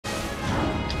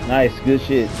Nice, good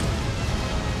shit.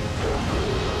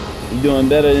 You're doing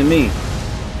better than me.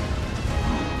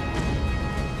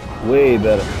 Way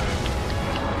better.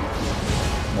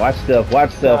 Watch stuff,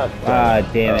 watch stuff. Ah,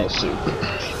 damn it.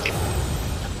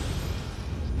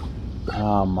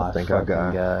 Oh my fucking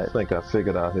god. I think I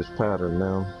figured out his pattern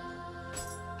now.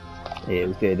 Yeah,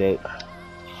 we said that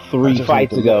 3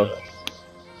 fights ago.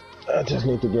 I just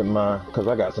need to get because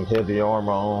I got some heavy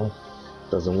armor on.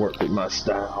 Doesn't work with my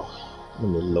style. Let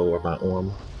me lower my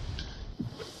armor.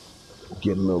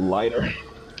 Get a little lighter.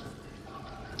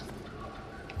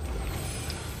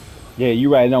 Yeah, you're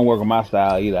right. It don't work with my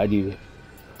style either. I need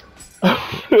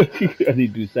to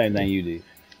do the same thing you do.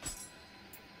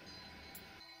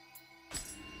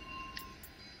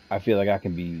 I feel like I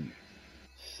can be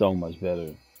so much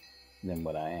better than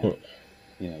what I am.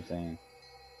 You know what I'm saying?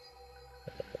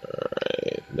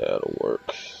 Alright, that'll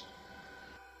work.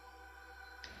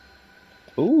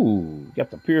 Ooh, got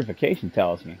the purification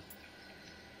talisman.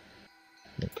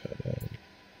 Okay,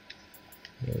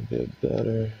 a bit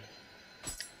better.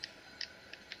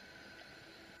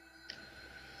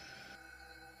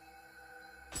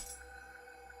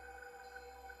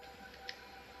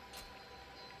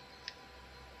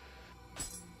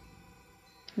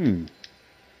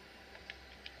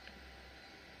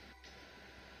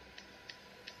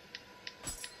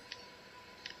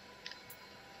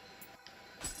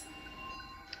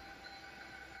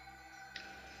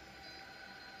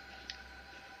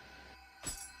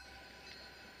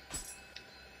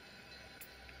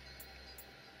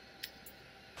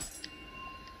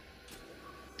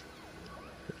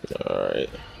 Alright.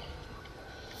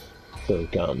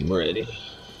 Think I'm ready.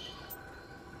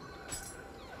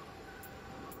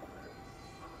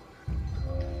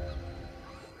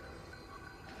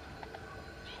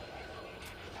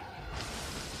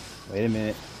 Wait a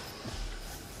minute.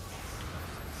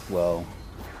 Well,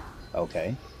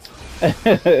 okay.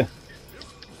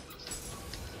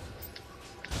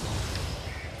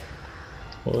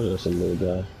 Oh, that's a little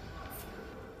guy.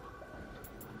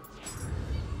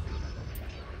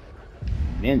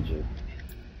 Ninja.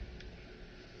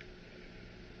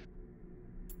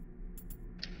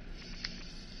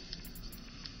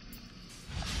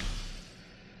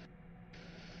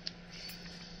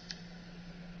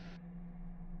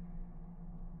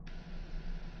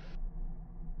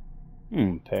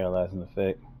 Paralyzing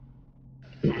effect.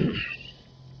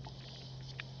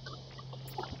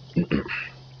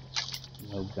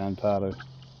 No gunpowder.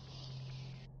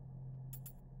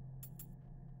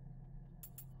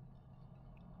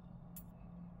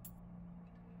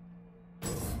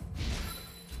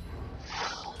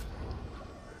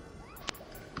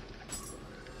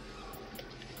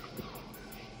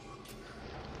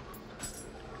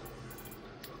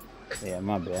 Yeah,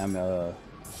 my bad. I'm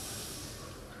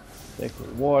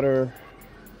sacred water.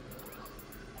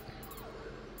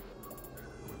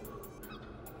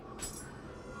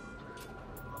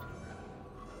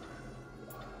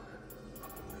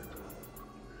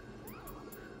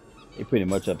 He pretty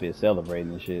much up here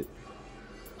celebrating and shit.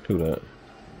 Who that?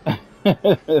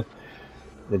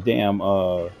 The damn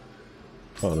oh,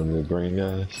 the new green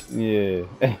guys. Yeah.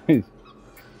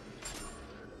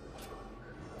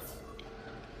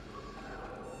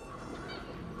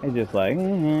 It's just like,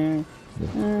 you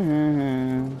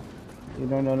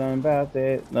don't know nothing about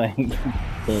that. Like, you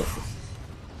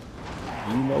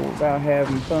know about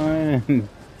having fun.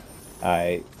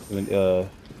 Alright, you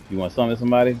want to summon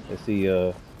somebody? Let's see,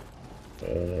 I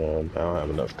don't have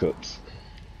enough cooks.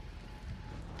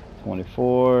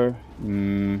 24.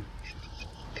 You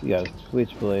got a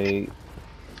switchblade.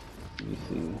 Let me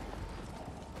see.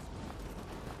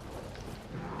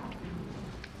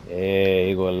 Yeah,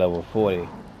 you go to level 40.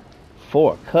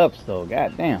 4 cups though,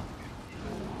 goddamn.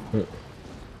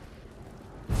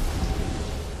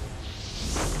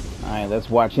 Alright, let's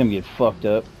watch him get fucked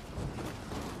up.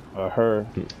 Or her.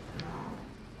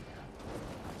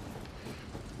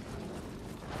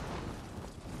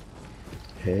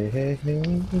 Hey, hey,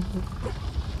 hey.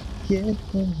 Yeah,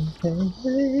 hey,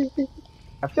 hey.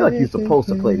 I feel like you're supposed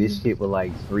to play this shit with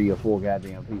like 3 or 4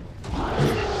 goddamn people.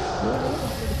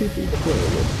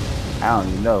 I don't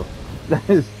even know.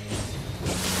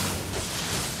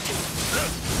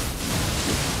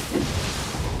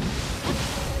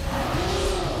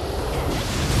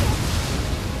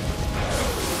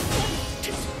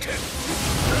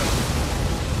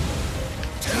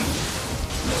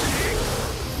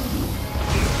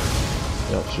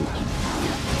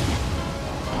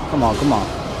 Come on, come on.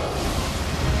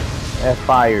 That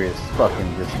fire is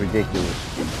fucking just ridiculous.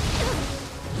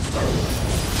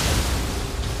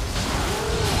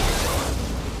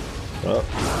 Oh.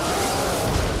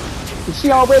 Is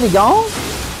she already gone?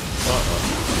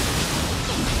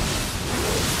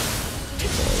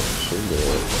 She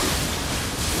good.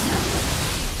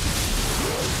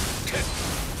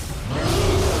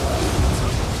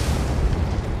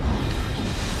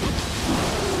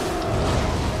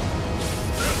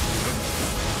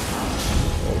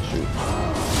 Oh shoot.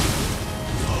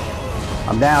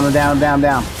 I'm down, I'm down, I'm down, I'm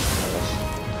down.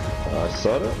 I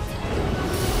saw that.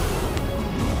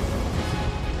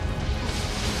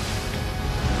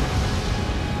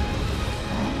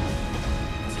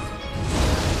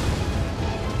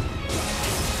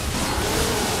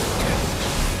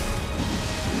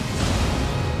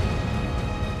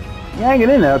 You hanging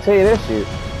in there, I'll tell you that shit.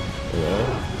 Yeah.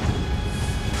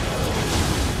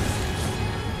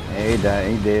 Yeah, he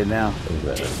died, he dead now. He's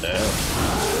running down.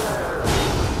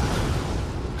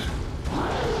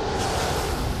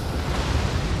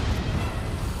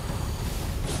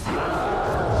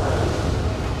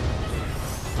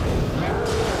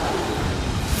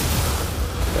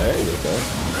 There you go.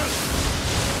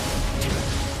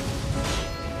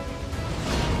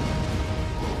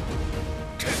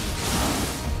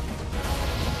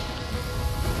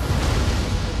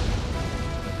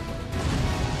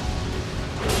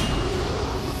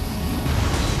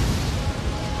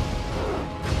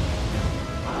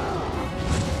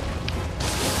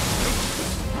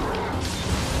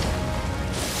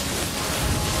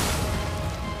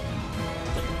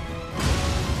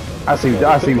 I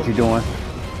see what you're doing.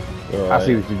 Right. I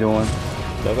see what you're doing.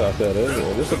 That's what I said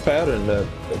earlier. It's a pattern that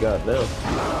they got now.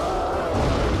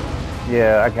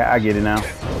 Yeah, I get it now.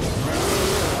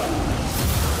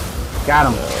 Got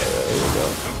him. There you go.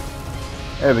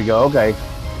 There we go. Okay,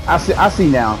 I see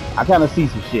now. I kind of see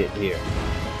some shit here.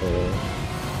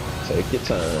 Take your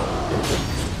time.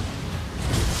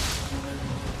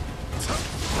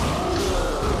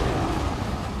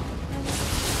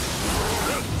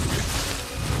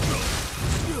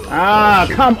 Ah,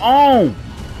 come on!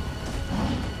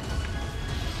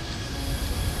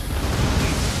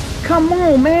 Come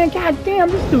on, man! God damn,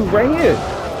 this dude right here.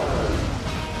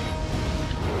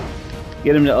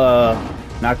 Get him to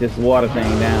knock this water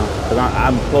thing down, cause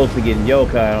I'm close to getting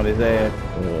yokai on his ass.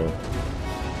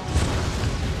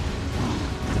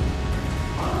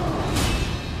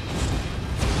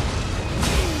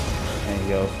 There you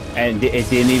go, and it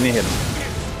didn't even hit him.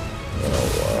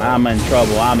 Oh, wow. I'm in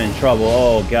trouble. I'm in trouble.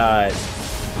 Oh God!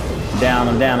 Down.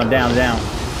 I'm down. I'm down. I'm down.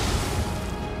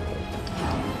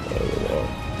 There we go.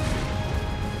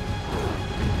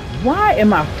 Why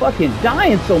am I fucking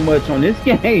dying so much on this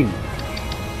game?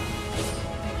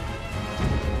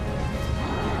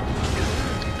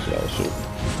 Yeah, shoot.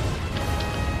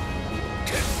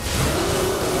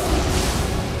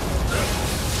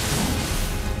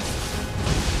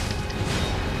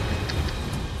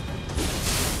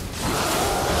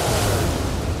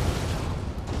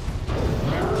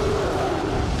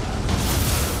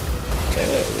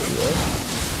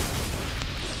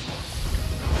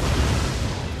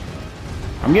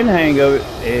 I'm getting the hang of it.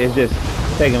 It's just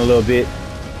taking a little bit.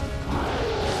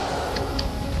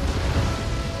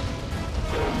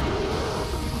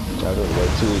 I just wait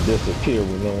till we disappear.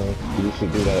 We know we used to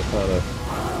do that kind of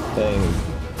thing.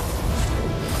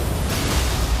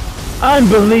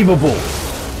 Unbelievable!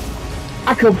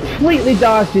 I completely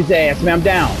dodged his ass, man. I'm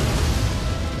down.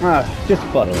 Just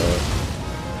fucking.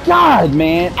 God,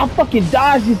 man, I fucking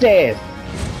dodged his ass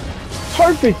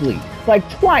perfectly, like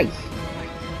twice.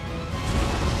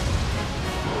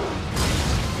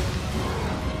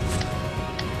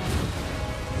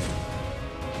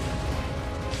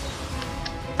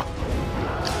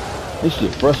 This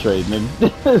shit frustrates me.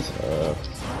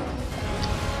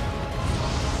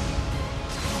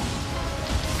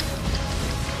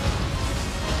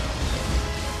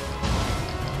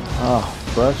 Oh,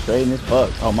 frustrating as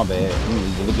fuck. Oh, my bad.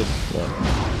 Look at,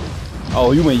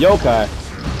 oh, you went yokai.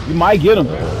 You might get him.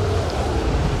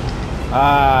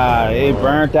 Ah, it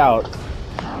burnt out.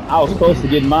 I was close to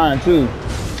getting mine too,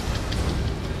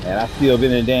 and I still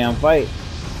been in a damn fight.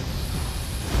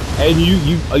 And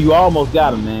you almost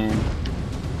got him, man.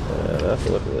 Yeah, that's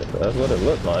what it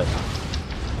looked like.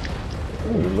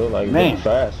 It looked like Man. getting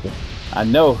faster. I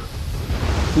know.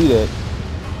 See that?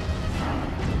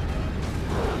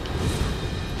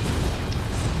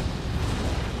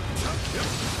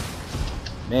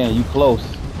 Man, you close.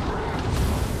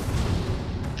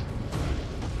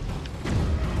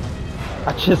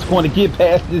 I just want to get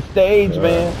past this stage,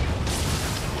 man.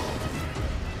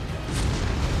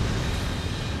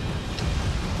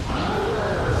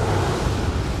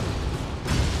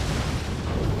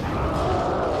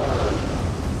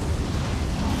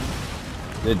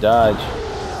 Good dodge.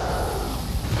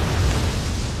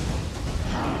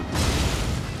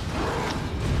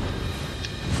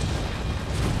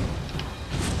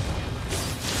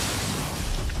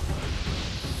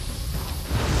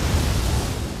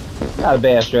 Not a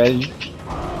bad strategy.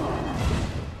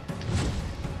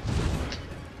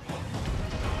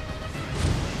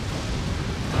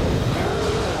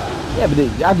 Yeah, but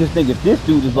I just think if this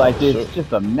dude is like this,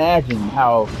 just imagine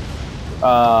how.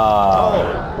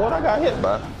 Oh, what I got hit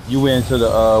by? You went into the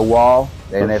wall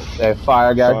and that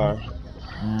fire got you.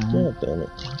 God damn it!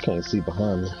 I can't see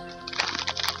behind me.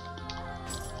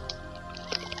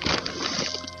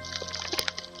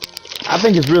 I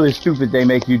think it's really stupid they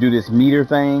make you do this meter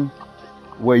thing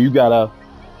where you gotta,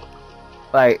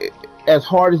 like, as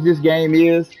hard as this game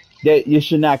is, that you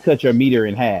should not cut your meter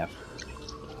in half.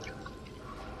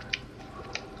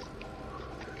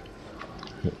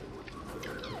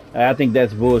 I think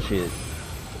that's bullshit.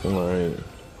 Right.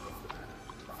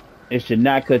 It should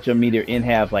not cut your meter in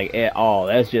half, like, at all.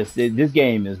 That's just, this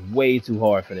game is way too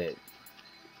hard for that.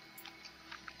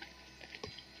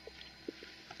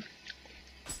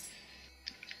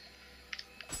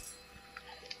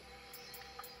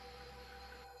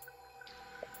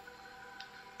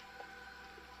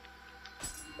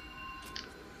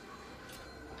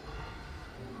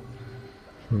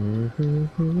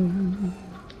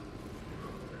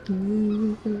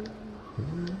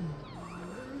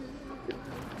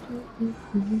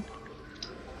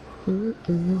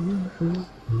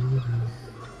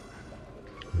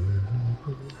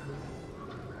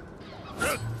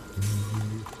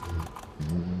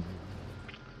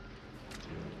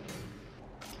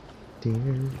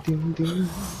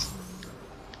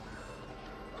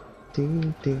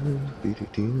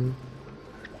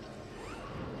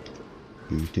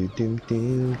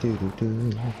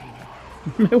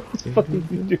 What the fuck is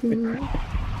he doing?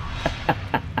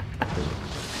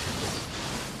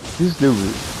 This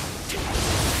stupid.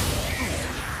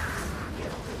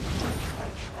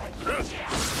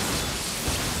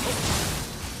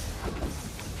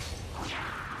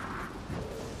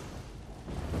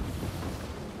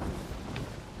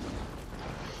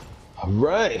 All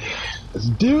right, let's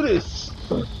do this.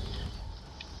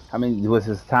 How many was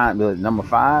his time? Was it number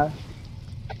 5?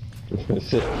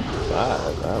 5.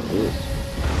 I wish.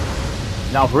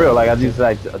 No, for real. Like I just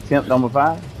like attempt number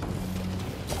 5.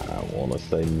 I want to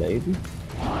say maybe.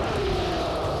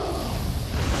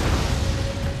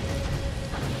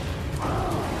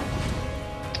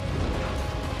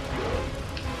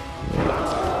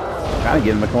 Trying to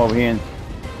get him to come over here and.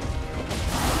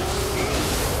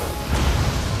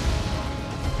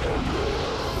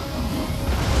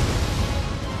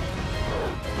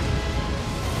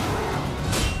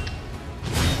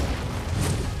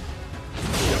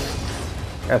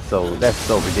 That's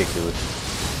so ridiculous.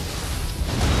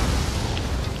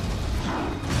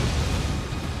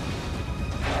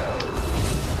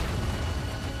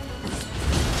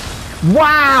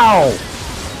 Wow!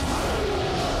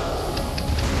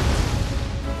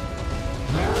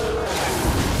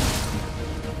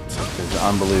 This is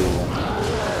unbelievable.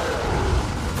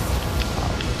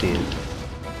 Oh, shit.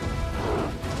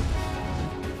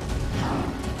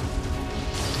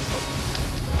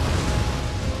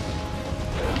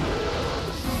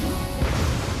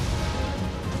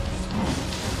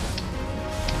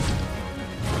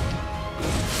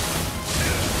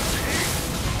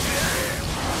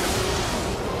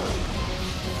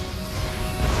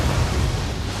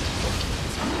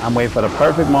 I'm waiting for the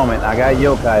perfect moment. I got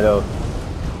yokai though.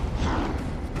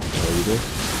 There you go.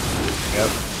 Yep.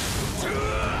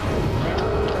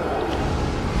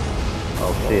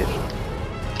 Oh shit.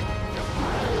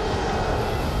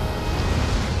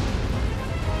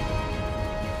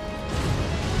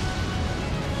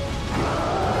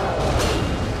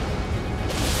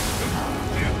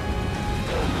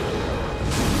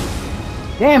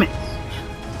 Damn it!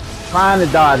 Trying to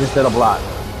dodge instead of block.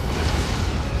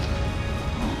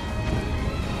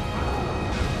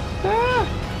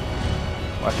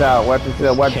 Watch out, watch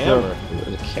yourself, watch yourself.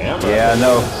 Yeah, I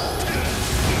know.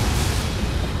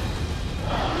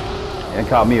 It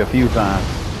caught me a few times.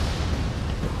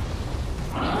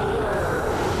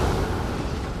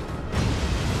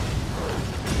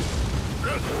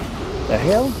 The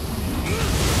hell?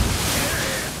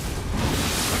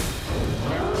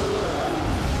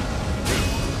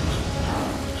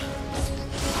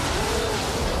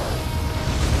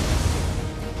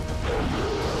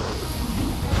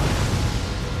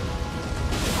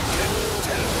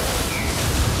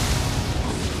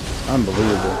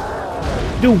 Unbelievable.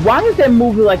 Dude, why does that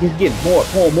move look like it's getting more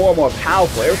and more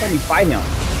powerful every time you fight him?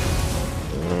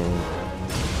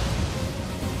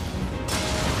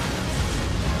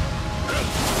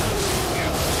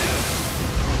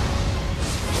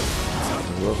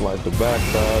 Looks like the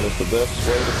backside is the best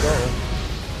way to go.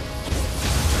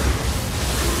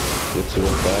 Get to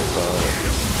the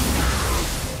backside.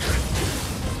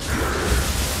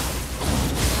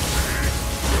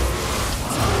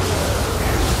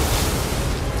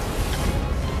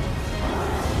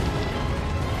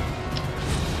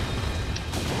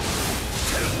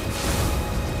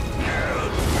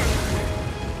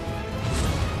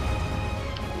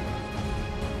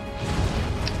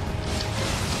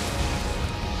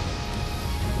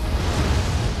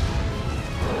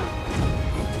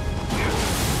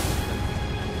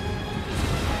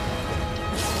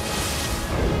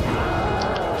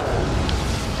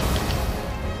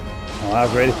 I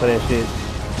was ready for that shit.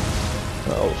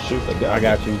 Oh shoot, I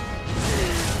got you.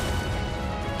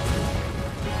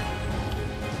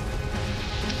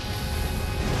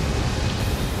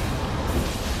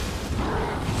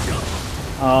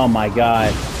 Oh my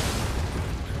god.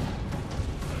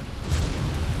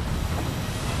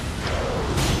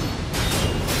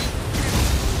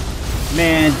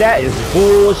 Man, that is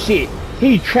bullshit.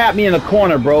 He trapped me in the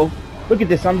corner, bro. Look at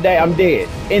this, I'm dead. I'm dead.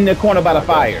 In the corner by the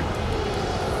fire.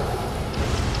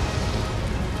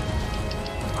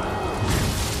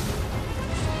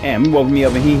 Damn, he woke me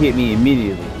up and he hit me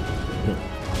immediately.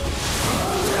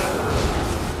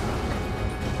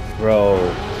 Bro,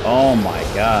 oh my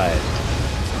god.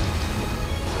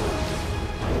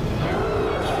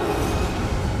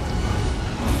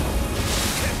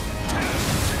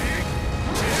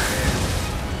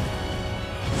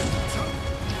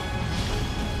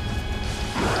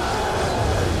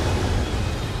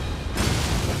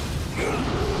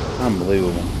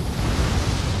 Unbelievable.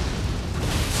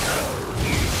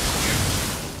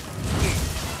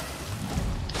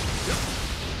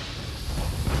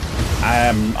 I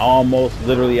am almost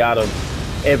literally out of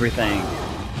everything.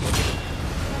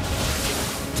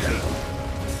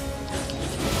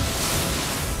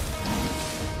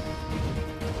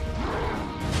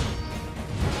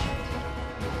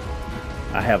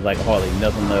 I have like hardly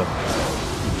nothing left.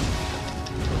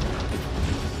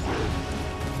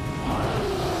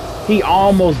 He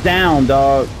almost down,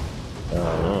 dog. I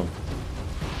don't know.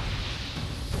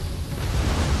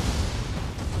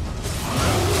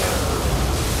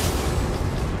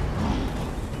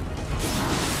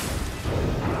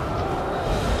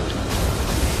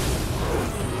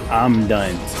 I'm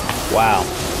done. Wow.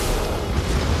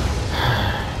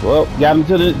 Well, got him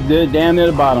to the down near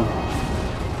the bottom.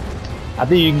 I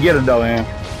think you can get it though, man.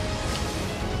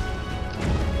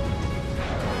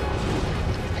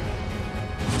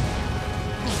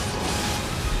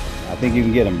 I think you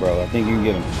can get him, bro. I think you can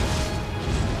get him.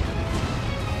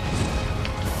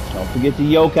 Don't forget the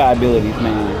yokai abilities,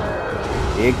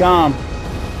 man. Here it comes.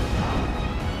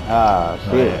 Ah,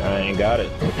 shit. I ain't got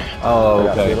it. Oh, I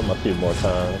gotta okay. hit him a few more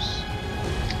times.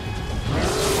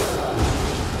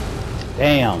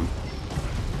 Damn.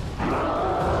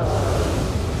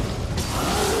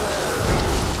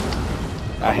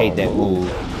 I hate that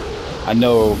move. I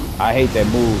know. I hate that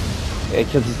move.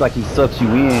 Because it's like he sucks you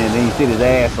in and then he sit his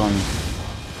ass on you.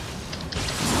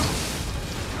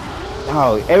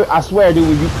 Oh, I swear, dude,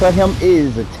 when you cut him, it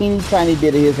is a teeny tiny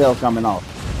bit of his health coming off.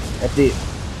 That's it.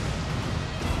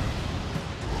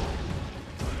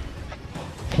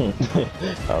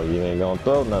 Oh, you ain't gonna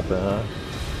throw nothing, huh?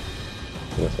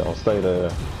 Just gonna stay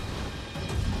there.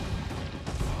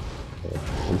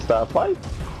 You stop fighting?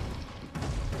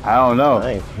 I don't know.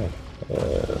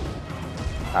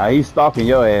 He's stalking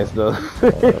your ass, though.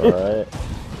 Alright.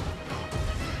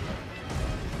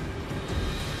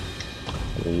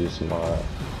 Let me use my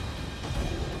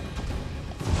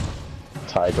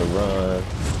Tiger Run.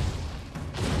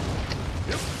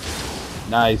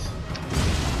 Nice.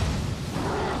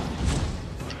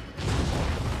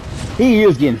 He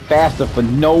is getting faster for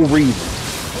no reason.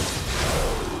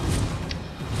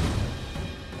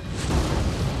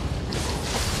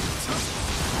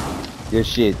 Good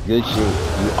shit, good shit.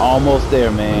 You almost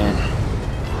there, man.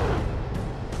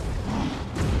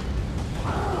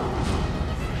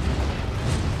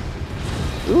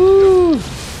 Ooh.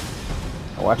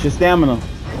 Watch your stamina.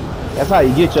 That's how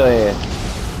you get your ass.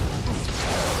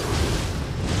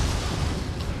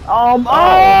 Oh,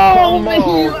 come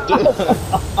on.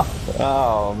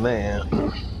 Oh, man.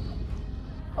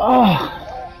 Oh.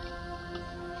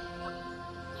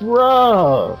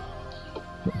 Bro.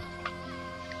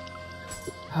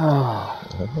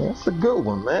 That's a good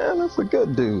one, man. That's a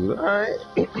good dude, alright?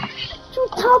 What you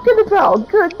talking about?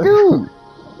 Good dude.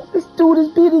 This dude is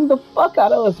beating the fuck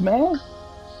out of us, man.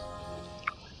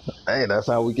 Hey, that's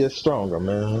how we get stronger,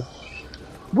 man.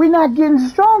 We're not getting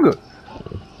stronger.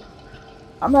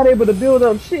 I'm not able to build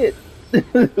up shit.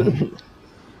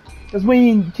 Cause we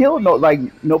ain't killed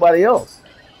nobody else.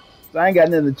 So I ain't got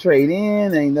nothing to trade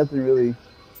in. Ain't nothing really.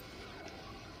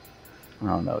 I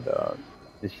don't know, dog.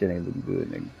 This shit ain't looking good,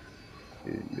 nigga.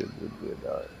 It ain't looking good,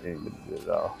 dog. It ain't looking good at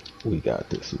all. We got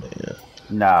this, man.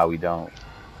 Nah, we don't.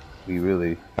 We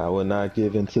really. I will not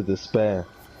give in to despair.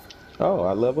 Oh,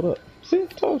 I leveled up. See,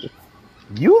 told you.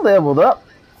 You leveled up.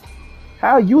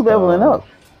 How are you leveling up?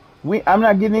 I'm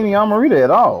not getting any armorita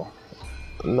at all.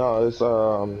 No, it's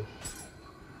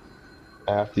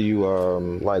after you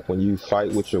like when you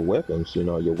fight with your weapons, you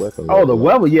know, your weapon. Oh, the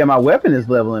weapon. Yeah, my weapon is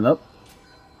leveling up.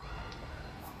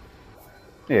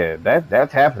 Yeah,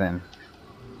 that's happening.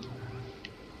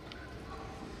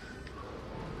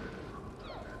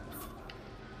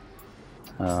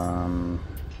 Um.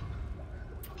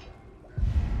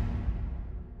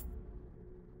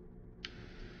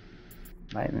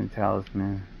 Lightning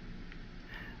talisman.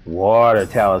 Water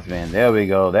talisman. There we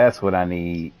go. That's what I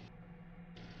need.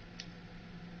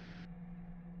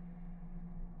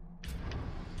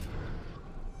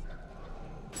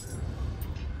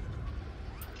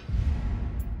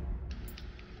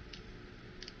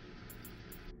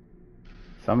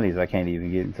 Some of these I can't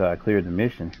even get until I clear the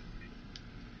mission.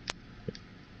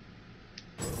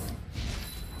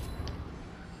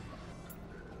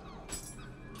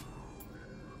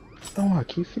 Oh, I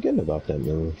keep forgetting about that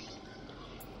move.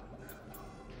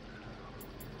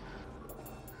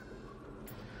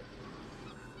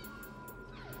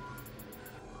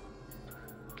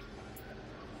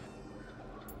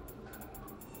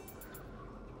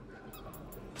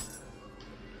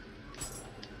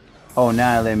 Oh,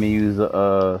 now let me use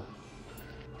a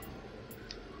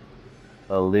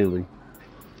lily.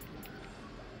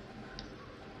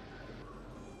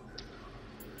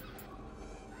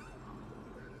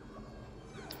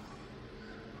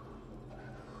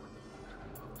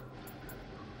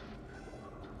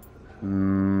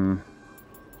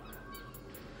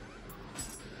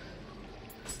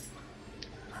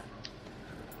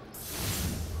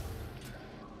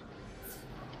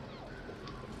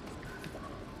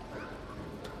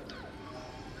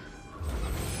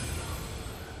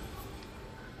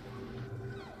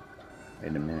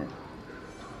 Wait a minute.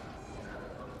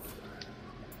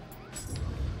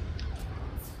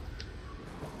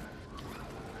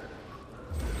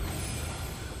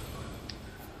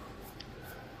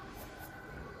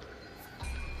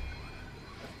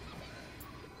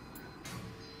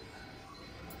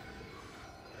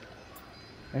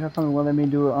 They have something won't let me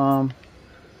do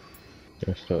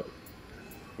That's up.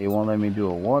 It won't let me do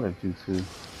a water jutsu.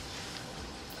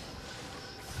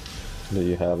 Do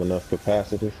you have enough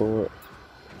capacity for it?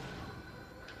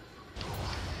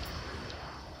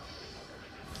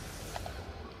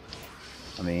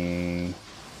 I mean,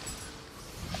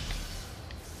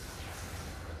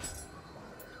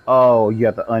 oh, you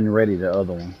have to unready the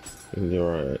other one.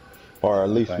 You're right. Or at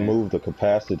least Okay. move the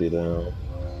capacity down.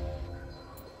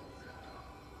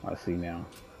 I see now.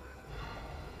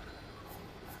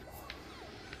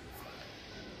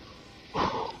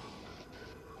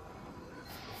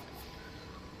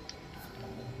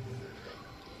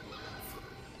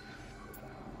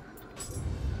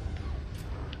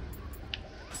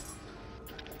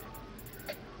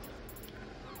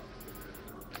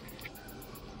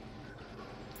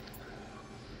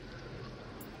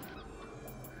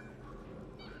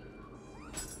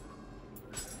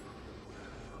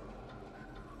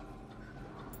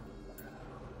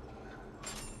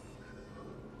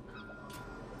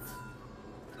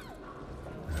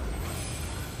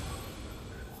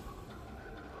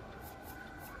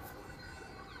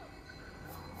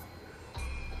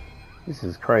 This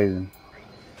is crazy.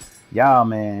 Y'all,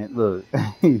 man, look.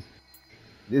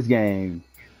 This game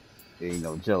ain't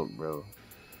no joke, bro.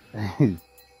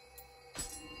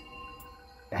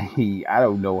 I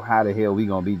don't know how the hell we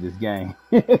gonna beat this game.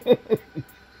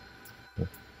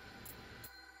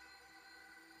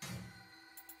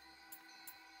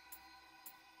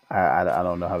 I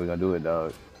don't know how we gonna do it,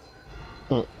 dog.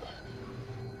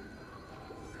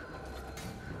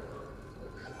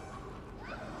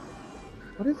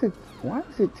 What is it? Why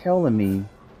is it telling me?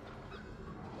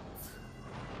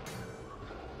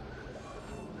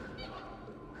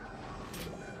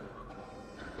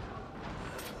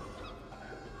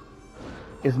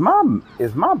 Is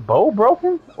my bow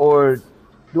broken, or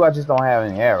do I just don't have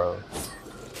any arrows?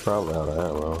 Probably out of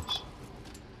arrows.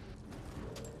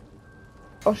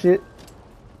 Oh shit!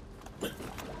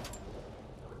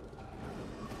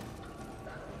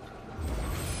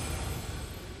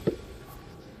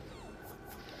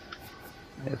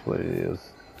 That's what it is.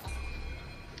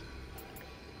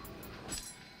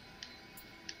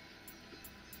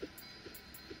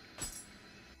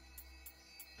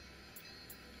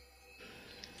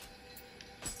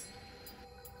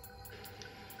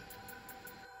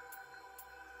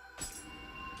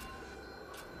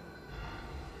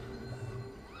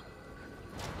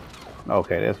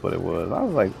 Okay, that's what it was. I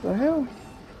was like, the hell?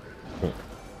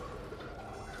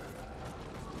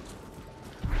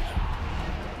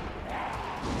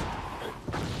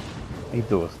 He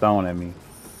threw a stone at me.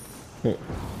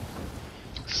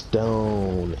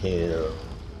 Stone him.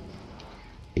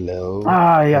 Low.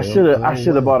 Ah, yeah, I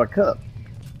should have bought a cup.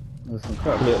 There's some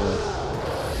cups. Yeah.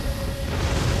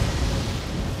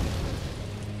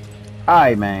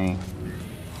 Alright, man.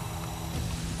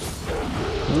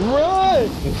 Run!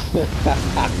 You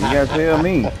gotta tell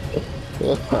me.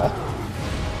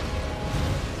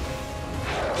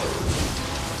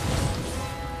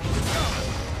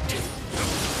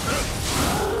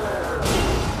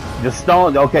 The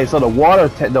stone. Okay, so the water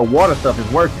stuff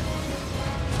is working.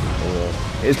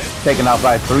 Yeah. It's taking off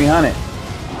like 300.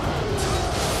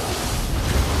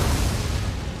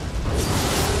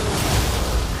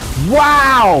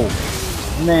 Wow,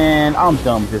 man, I'm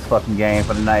done with this fucking game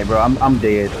for the night, bro. I'm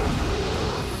dead.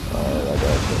 Alright, I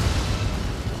got you.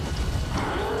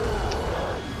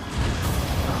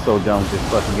 I'm so done with this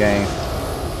fucking game.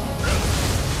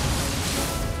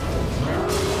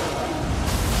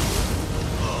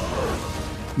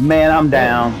 Man, I'm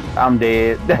down. I'm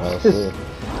dead. That's just,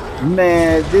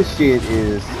 man, this shit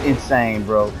is insane,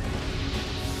 bro.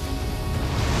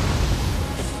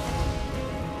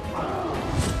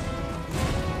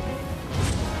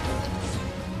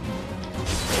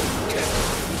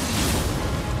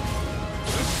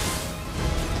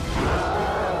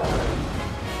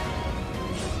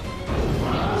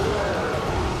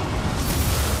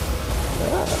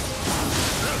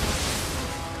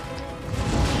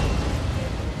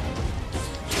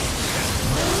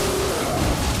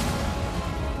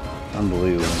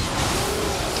 Unbelievable.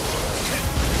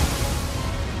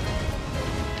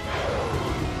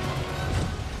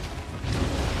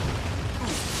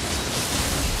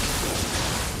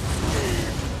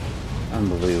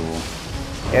 Unbelievable.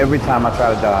 Every time I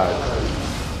try to dodge.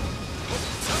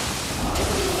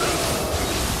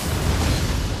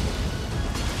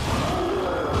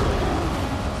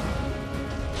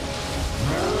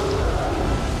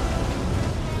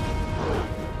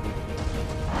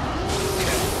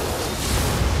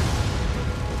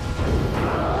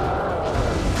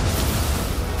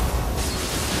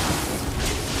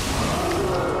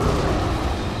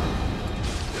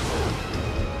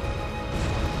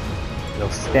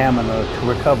 Stamina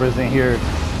recovers in here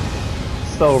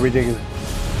so ridiculous.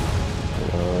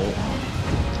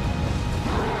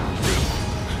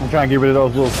 I'm trying to get rid of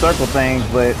those little circle things,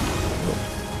 but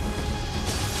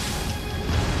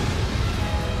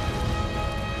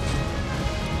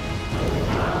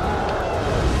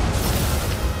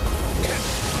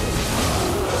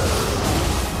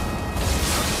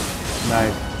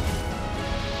nice.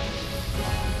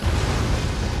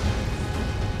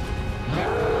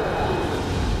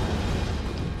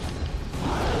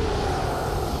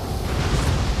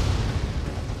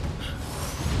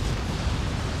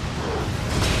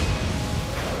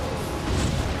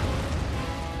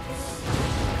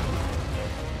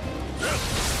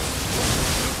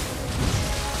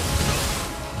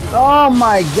 Oh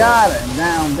my god,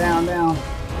 down, down, down.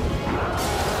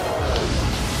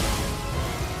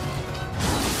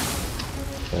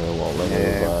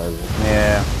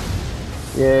 Yeah.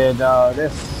 Yeah, dog,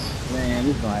 that's, man,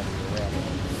 this gonna have to be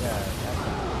real.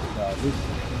 God,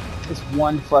 this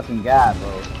one fucking guy,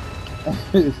 bro.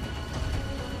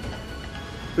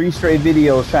 3 straight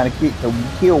videos trying to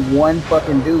kill one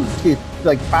fucking dude.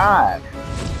 Like 5.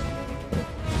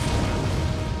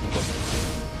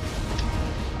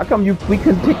 How come we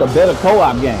couldn't pick a better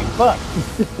co-op game? Fuck.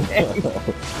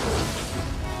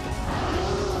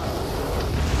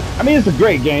 I mean, it's a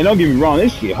great game. Don't get me wrong.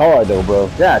 This shit hard though, bro.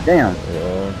 God damn.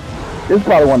 Yeah. This is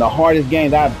probably one of the hardest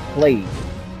games I've played.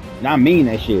 And I mean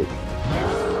that shit.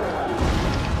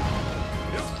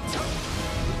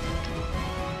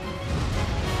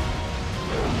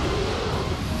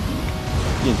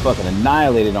 Getting fucking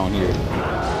annihilated on here.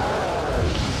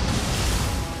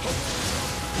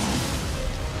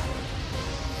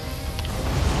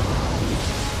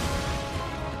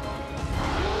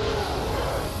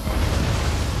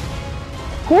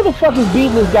 Who the fuck is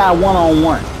beating this guy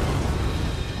one-on-one?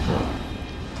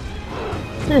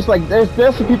 Seriously, like,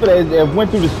 there's some people that have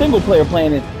went through the single player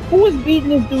playing it. Who is beating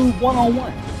this dude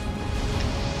one-on-one?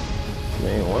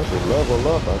 Man, once it level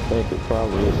up, I think it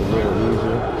probably is a little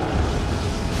easier.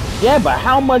 Yeah, but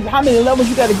how many levels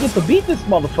you gotta get to beat this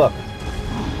motherfucker?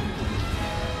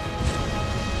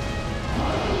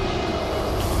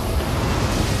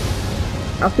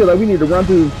 I feel like we need to run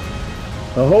through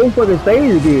the whole fucking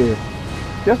stage again.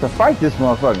 Just to fight this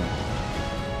motherfucker.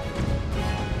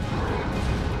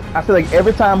 I feel like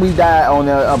every time we die on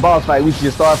a boss fight, we should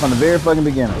just start from the very fucking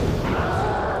beginning.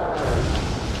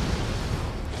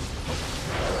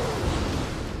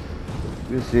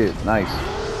 Good shit, nice.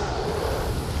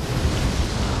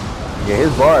 Yeah,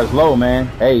 his bar is low, man.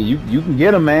 Hey, you can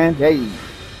get him, man. Hey, you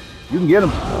can get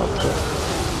him.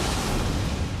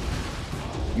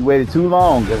 You waited too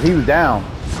long because he was down.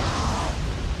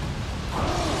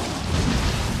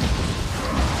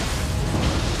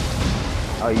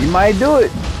 Oh, you might do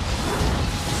it.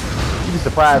 You'd be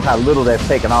surprised how little that's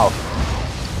taken off.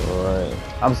 Alright.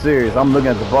 I'm serious. I'm looking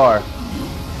at the bar.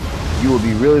 You will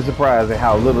be really surprised at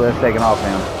how little that's taken off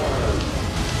him.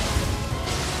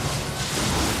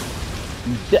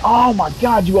 Oh my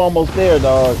god, you almost there,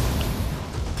 dog.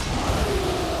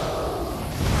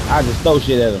 I just throw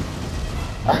shit at him.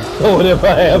 I throw whatever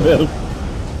I have him.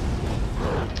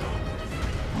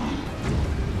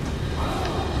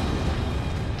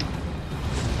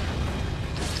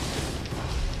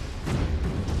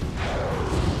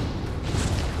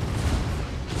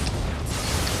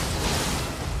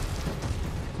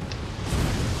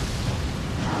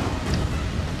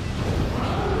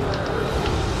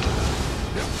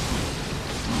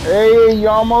 Hey, you're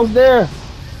almost there.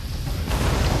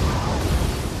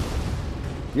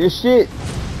 Good shit.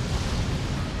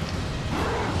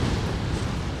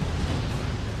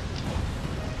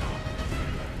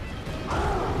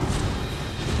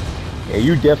 Yeah,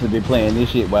 you definitely been playing this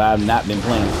shit while I've not been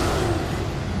playing.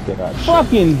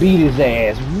 Fucking beat his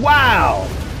ass. Wow.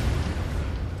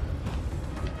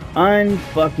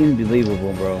 Unfucking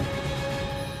believable, bro.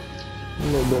 A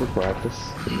little bit of practice.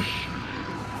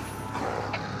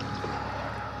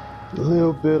 A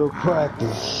little bit of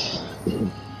practice.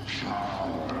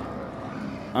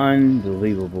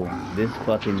 Unbelievable. This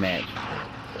fucking match.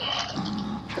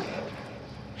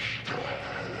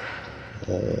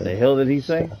 The hell did he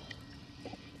say?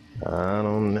 I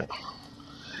don't know.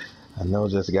 I know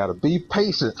just gotta be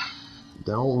patient.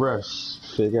 Don't rush.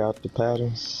 Figure out the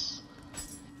patterns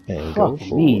and go Fuck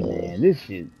for me, it. man. This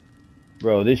shit,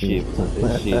 bro. This shit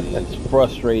is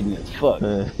frustrating as fuck.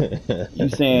 You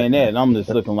saying that, and I'm just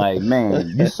looking like,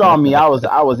 man. You saw me. I was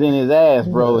in his ass,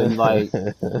 bro, and like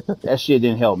that shit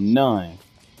didn't help none.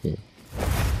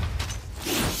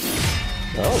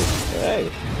 Oh,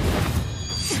 hey.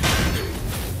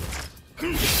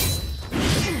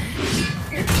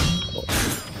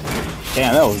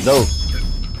 Damn, that was dope.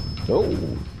 Oh.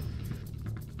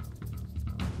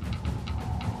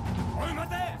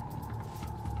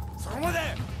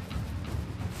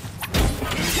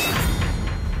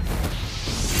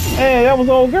 Hey, that was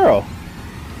old girl.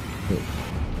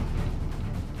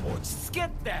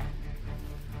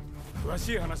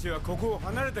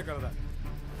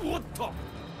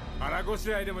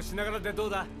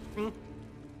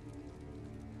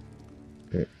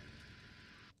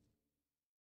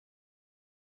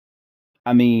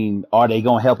 I mean, are they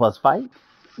gonna help us fight?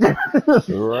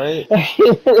 Right.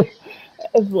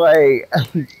 It's like,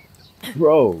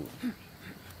 bro.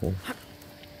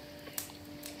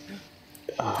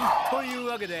 という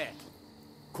わけで、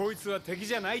こいつは敵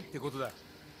じゃないってことだ。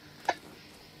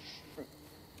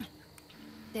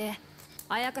で、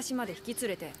あやかしまで引き連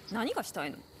れて何がした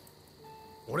いの？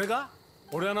俺が？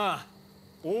俺はな、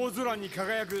大空に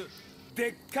輝くで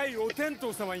っかいお天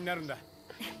道様になるんだ。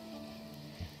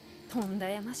とんだ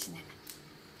やましね。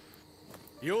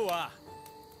要は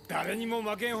誰にも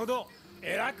負けんほど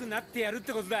偉くなってやるっ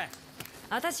てことだ。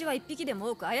私は一匹でも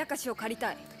多くあやかしを借り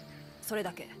たい。それ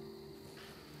だけ。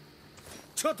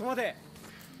ちょっと待て。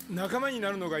仲間に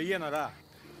なるのが嫌なら、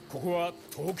ここは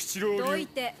藤吉郎流。どい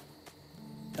て。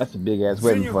 That's a big ass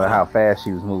weapon for how fast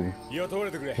she was moving. 雇わ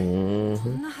れてくれ。そ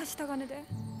んなはした金で？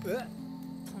え？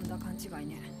とんだ勘違い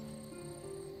ね。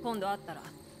今度会ったら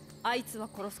あいつは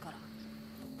殺すから。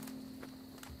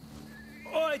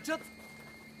おい、ちょっと。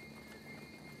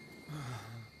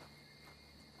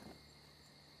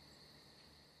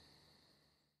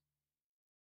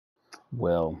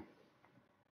Well,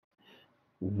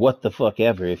 what the fuck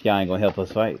ever if y'all ain't gonna help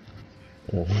us fight.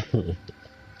 The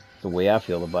way I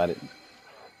feel about it.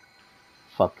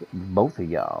 Fuck both of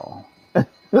y'all. There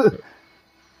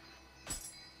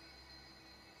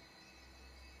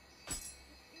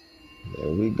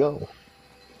we go.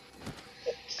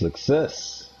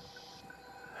 Success.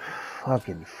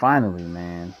 Fucking finally,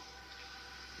 man.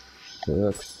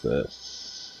 Success.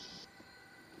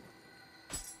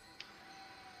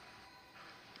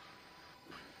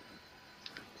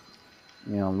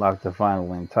 You know, unlock the final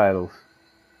win titles.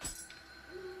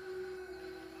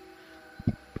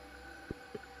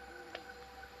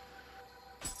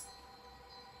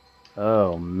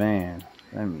 Oh man,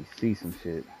 let me see some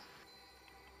shit.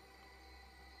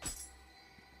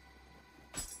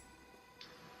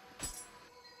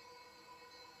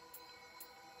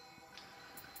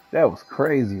 That was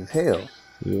crazy as hell.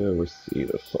 You ever see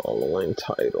the following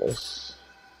titles?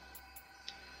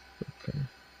 Okay.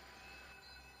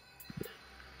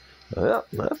 Well,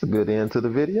 that's a good end to the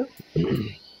video.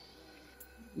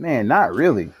 Man, not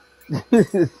really.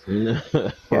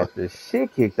 Got the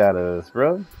shit kicked out of us,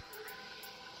 bro.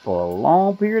 For a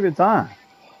long period of time.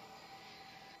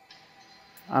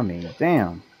 I mean,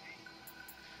 damn.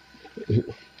 I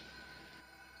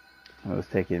was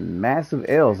taking massive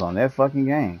L's on that fucking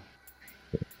game.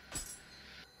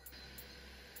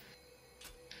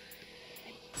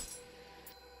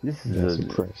 This That's is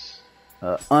impressed.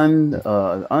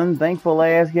 a unthankful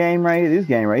ass game right here. This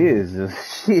game right here is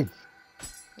just shit.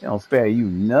 They don't spare you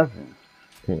nothing.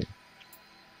 Get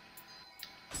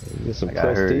some Like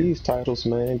I heard, prestige titles,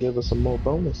 man. Give us some more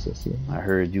bonuses, I man.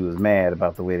 heard you was mad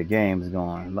about the way the game's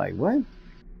going. Like what?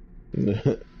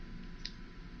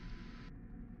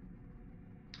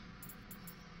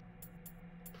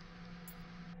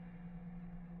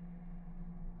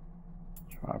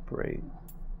 Operate.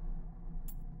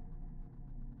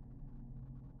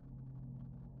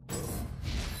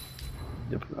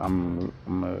 I'm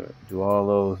gonna do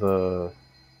all those.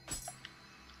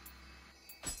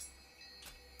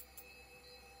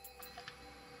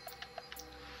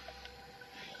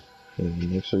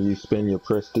 And make sure you spend your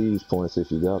prestige points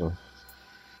if you got them.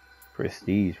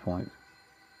 Prestige points.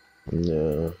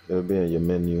 Yeah, it'll be in your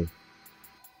menu.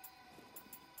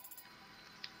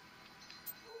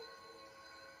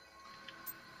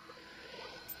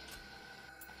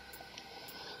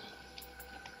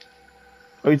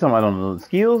 Oh, you talking about on the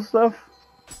skills stuff?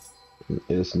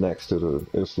 It's next to the.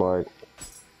 It's like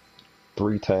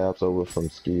 3 tabs over from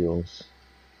skills.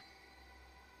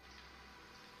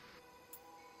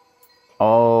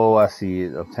 Oh, I see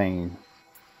it. Obtain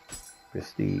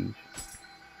prestige.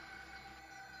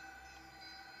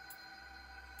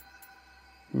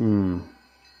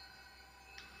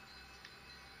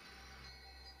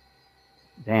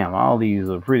 Damn, all these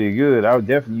are pretty good. I would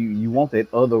definitely you want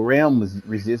that other realm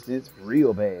resistance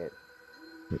real bad.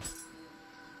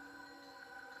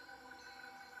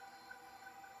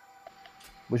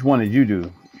 Which one did you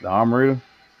do? The armor?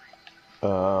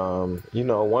 You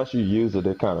know, once you use it,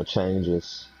 it kind of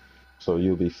changes. So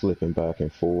you'll be flipping back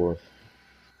and forth.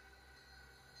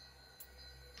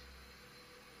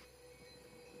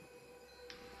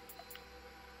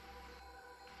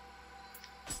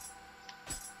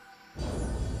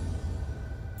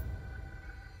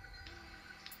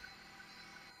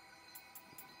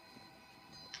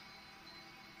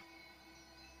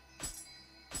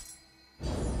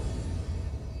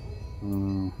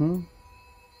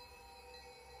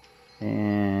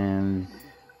 And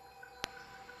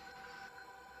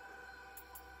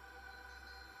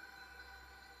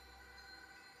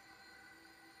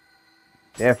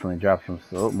definitely drop some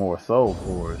more soul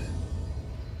cores.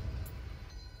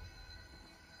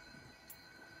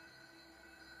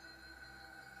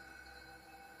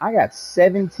 I got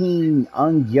 17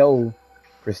 Ungyo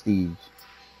prestige.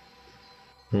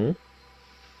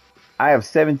 I have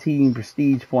 17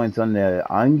 prestige points on the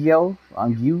Ungyo,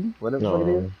 whatever the fuck it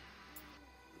is.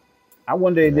 I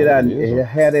wonder did I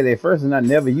had it at first and I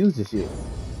never used the shit.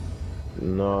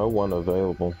 No, it wasn't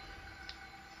available.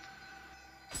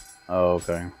 Oh,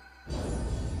 okay.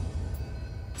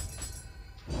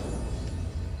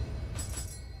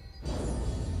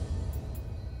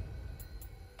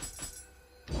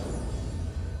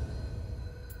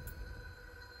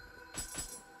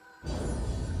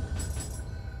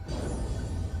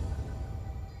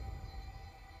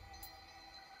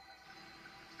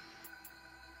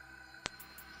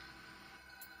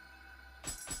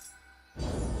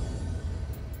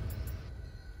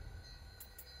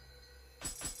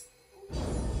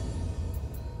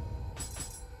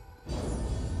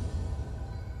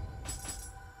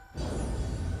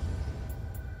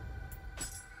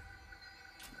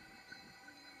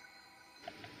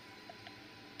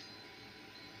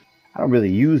 I don't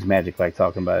really use magic like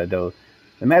talking about it though.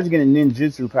 The magic and the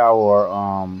ninjutsu power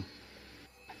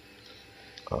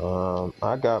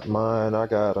I got mine. I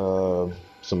got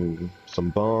some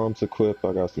bombs equipped.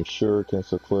 I got some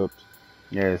shurikens equipped.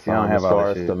 yeah, see I don't have As all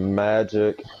far that as the shit.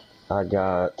 magic, I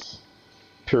got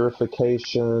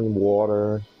purification,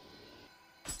 water.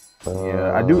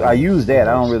 Yeah, I use What that.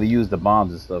 I don't else? really use the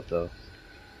bombs and stuff though.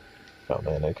 Oh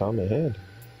man, they come in handy.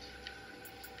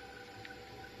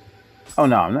 Oh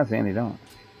no, I'm not saying they don't.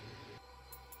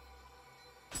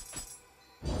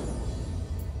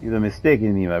 You're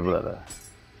mistaking me, my brother.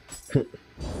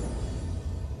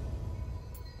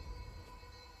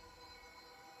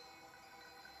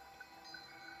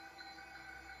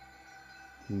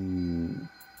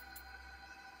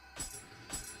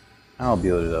 I'll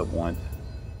build it up once.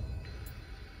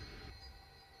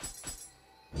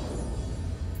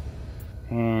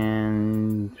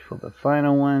 And for the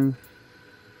final one,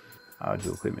 I'll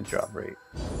do equipment drop rate.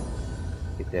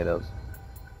 Get that up.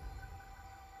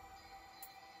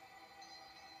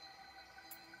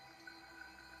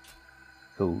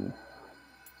 Cool.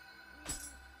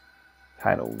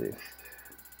 Title list.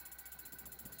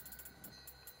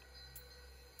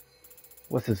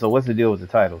 What's the deal with the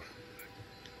titles?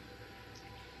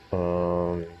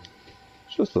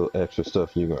 Just just little extra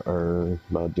stuff you can earn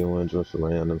by doing just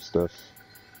random stuff.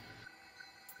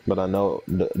 But I know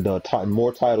the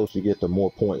more titles you get, the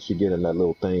more points you get in that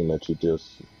little thing that you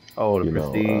just, Oh, the you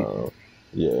prestige. know,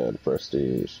 yeah, the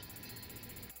prestige.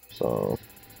 So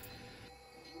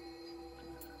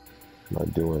by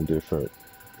doing different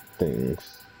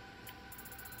things.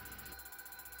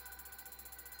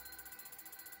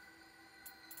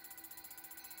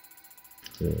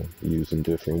 Yeah, using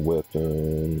different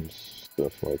weapons,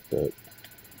 stuff like that.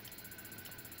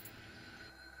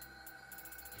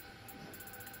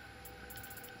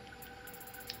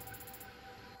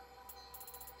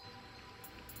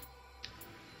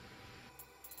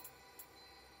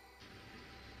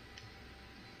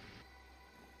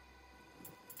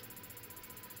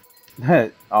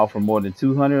 Offer more than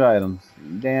 200 items.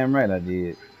 Damn right I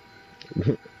did.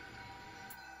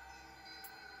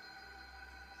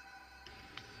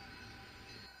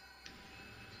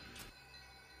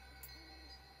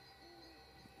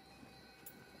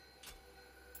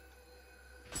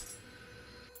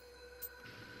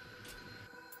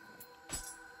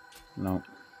 No.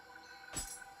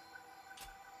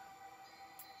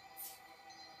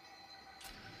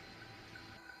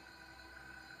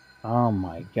 Oh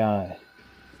my god.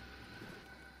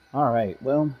 All right.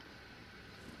 Well,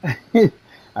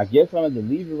 I guess I'm gonna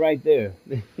leave it right there.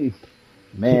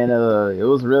 Man, it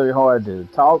was really hard to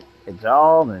talk at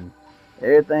y'all and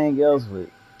everything else with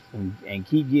and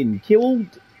keep getting killed.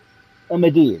 I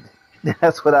did.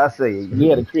 That's what I say. We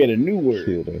had to create a new word.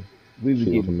 Kill them, We were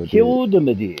kill getting them, dead. killed.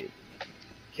 Did.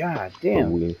 God But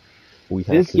damn. we have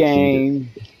This succeeded. game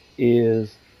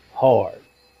is hard.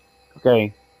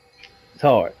 Okay, it's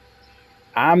hard.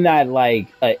 I'm not like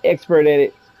an expert at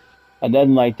it or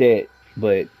nothing like that,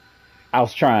 but I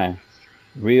was trying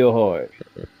real hard,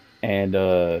 and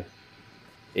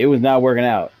it was not working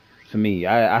out for me.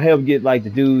 I helped get like the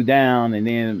dude down, and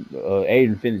then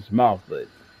Aiden finished him off. But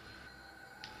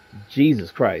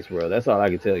Jesus Christ, bro, that's all I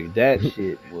can tell you. That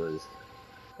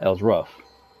was rough.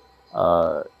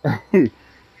 Uh,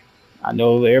 I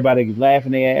know everybody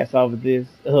laughing their ass off at this,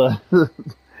 but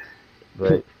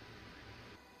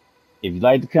if you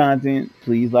like the content,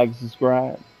 please like and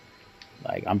subscribe.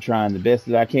 Like I'm trying the best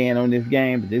that I can on this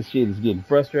game, but this shit is getting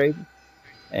frustrating,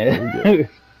 and Oh yeah.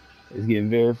 it's getting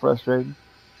very frustrating.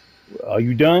 Are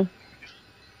you done?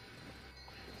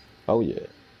 Oh yeah.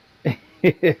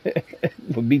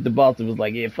 But beat the boss and was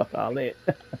like, yeah, fuck all that.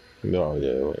 No,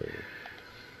 yeah.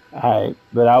 All right,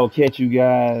 but I will catch you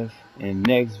guys in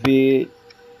next vid.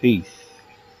 Peace.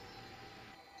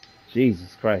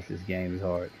 Jesus Christ, this game is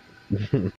hard.